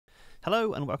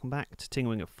Hello and welcome back to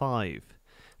Tingling at 5.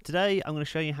 Today I'm going to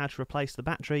show you how to replace the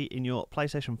battery in your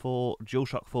PlayStation 4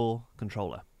 DualShock 4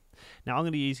 controller. Now I'm going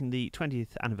to be using the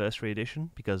 20th anniversary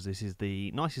edition because this is the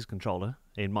nicest controller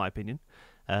in my opinion.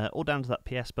 All down to that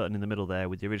PS button in the middle there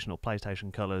with the original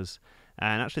PlayStation colours,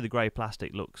 and actually the grey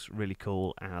plastic looks really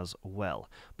cool as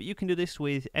well. But you can do this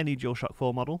with any DualShock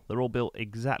 4 model, they're all built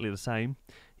exactly the same,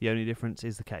 the only difference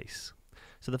is the case.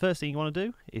 So the first thing you want to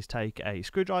do is take a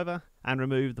screwdriver and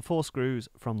remove the 4 screws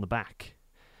from the back.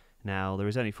 Now there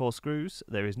is only 4 screws,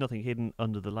 there is nothing hidden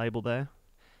under the label there,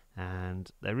 and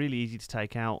they're really easy to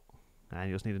take out, and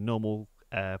you just need a normal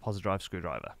positive drive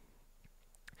screwdriver.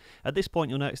 At this point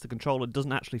you'll notice the controller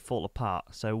doesn't actually fall apart,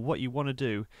 so what you want to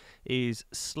do is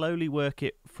slowly work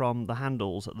it from the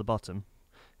handles at the bottom.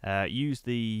 Use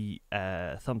the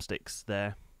thumbsticks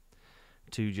there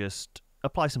to just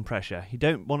apply some pressure. You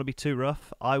don't want to be too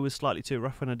rough. I was slightly too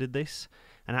rough when I did this,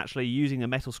 and actually using a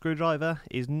metal screwdriver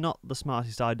is not the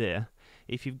smartest idea.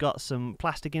 If you've got some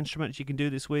plastic instruments you can do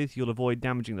this with, you'll avoid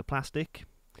damaging the plastic.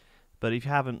 But if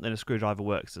you haven't, then a screwdriver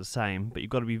works the same, but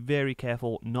you've got to be very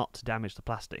careful not to damage the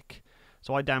plastic.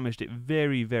 So I damaged it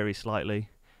very, very slightly,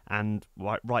 and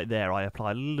right there I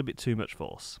applied a little bit too much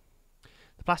force.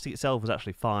 The plastic itself was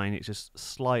actually fine, it's just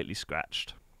slightly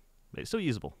scratched, but it's still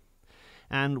usable.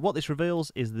 And what this reveals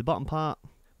is the bottom part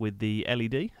with the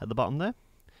LED at the bottom there,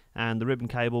 and the ribbon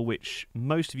cable, which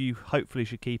most of you hopefully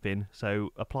should keep in, so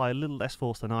apply a little less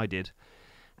force than I did.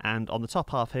 And on the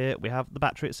top half here we have the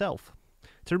battery itself.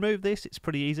 To remove this, it's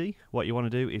pretty easy. What you want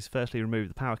to do is firstly remove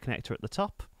the power connector at the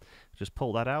top, just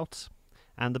pull that out,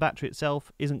 and the battery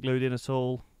itself isn't glued in at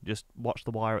all, just watch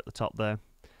the wire at the top there,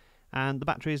 and the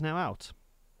battery is now out.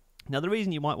 Now the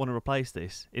reason you might want to replace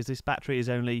this is this battery is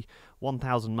only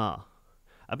 1000 mAh.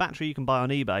 A battery you can buy on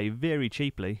eBay very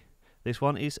cheaply, this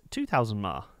one is 2000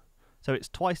 mAh, so it's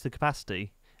twice the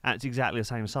capacity and it's exactly the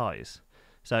same size.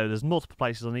 So there's multiple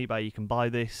places on eBay you can buy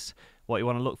this. What you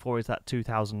want to look for is that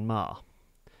 2000 mAh.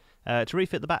 To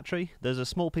refit the battery, there's a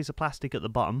small piece of plastic at the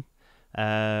bottom.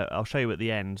 I'll show you at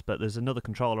the end, but there's another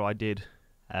controller I did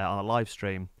on a live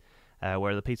stream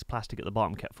where the piece of plastic at the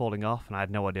bottom kept falling off and I had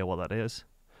no idea what that is.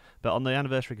 But on the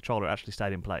anniversary controller it actually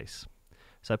stayed in place.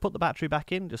 So put the battery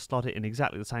back in, just slot it in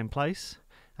exactly the same place,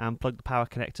 and plug the power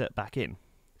connector back in.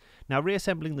 Now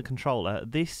reassembling the controller,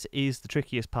 this is the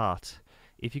trickiest part.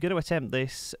 If you're going to attempt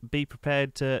this, be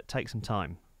prepared to take some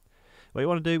time. What you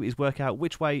want to do is work out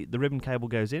which way the ribbon cable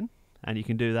goes in, and you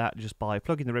can do that just by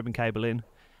plugging the ribbon cable in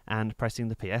and pressing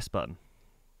the PS button.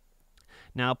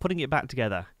 Now putting it back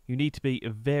together, you need to be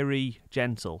very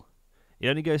gentle. It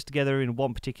only goes together in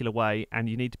one particular way and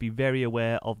you need to be very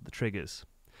aware of the triggers.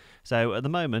 So at the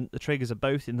moment the triggers are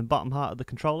both in the bottom half of the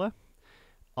controller.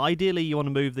 Ideally you want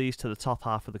to move these to the top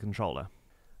half of the controller.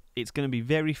 It's going to be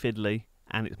very fiddly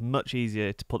and it's much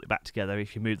easier to put it back together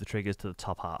if you move the triggers to the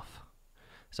top half.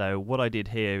 So what I did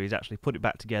here is actually put it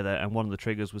back together, and one of the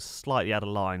triggers was slightly out of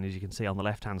line, as you can see on the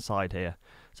left hand side here.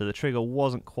 So the trigger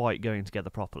wasn't quite going together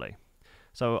properly.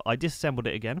 So I disassembled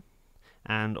it again,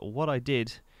 and what I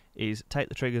did is take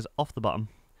the triggers off the bottom,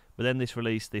 but then this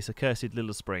released this accursed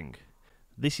little spring.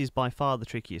 This is by far the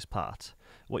trickiest part.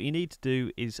 What you need to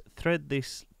do is thread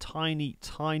this tiny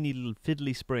little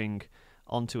fiddly spring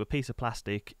onto a piece of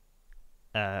plastic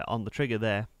on the trigger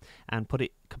there, and put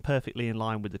it perfectly in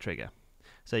line with the trigger.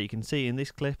 So you can see in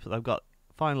this clip that I've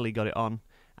finally got it on,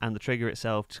 and the trigger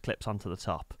itself just clips onto the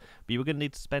top. But you're going to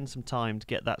need to spend some time to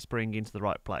get that spring into the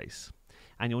right place.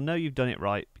 And you'll know you've done it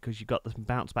right because you've got the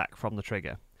bounce back from the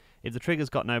trigger. If the trigger's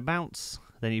got no bounce,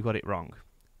 then you've got it wrong.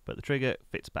 But the trigger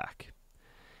fits back.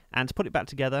 And to put it back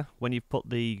together, when you've put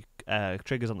the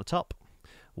triggers on the top,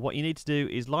 what you need to do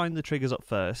is line the triggers up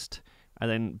first, and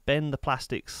then bend the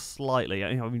plastic slightly.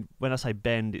 I mean, when I say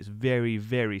bend, it's very,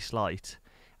 very slight.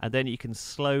 And then you can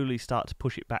slowly start to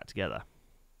push it back together.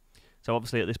 So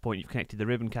obviously at this point you've connected the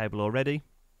ribbon cable already,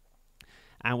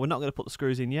 and we're not going to put the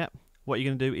screws in yet. What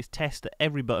you're going to do is test that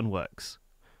every button works.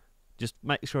 Just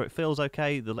make sure it feels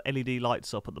okay, the LED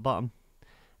lights up at the bottom,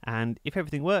 and if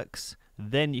everything works,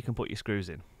 then you can put your screws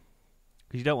in.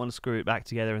 Because you don't want to screw it back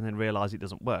together and then realise it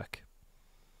doesn't work.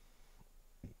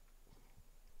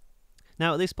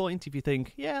 Now at this point, if you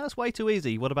think, yeah, that's way too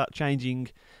easy, what about changing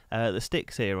the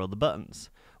sticks here or the buttons?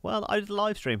 Well, I did a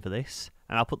live stream for this,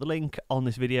 and I'll put the link on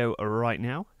this video right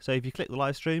now. So if you click the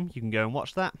live stream, you can go and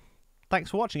watch that.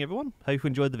 Thanks for watching everyone, hope you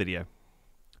enjoyed the video.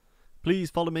 Please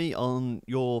follow me on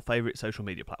your favourite social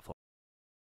media platform.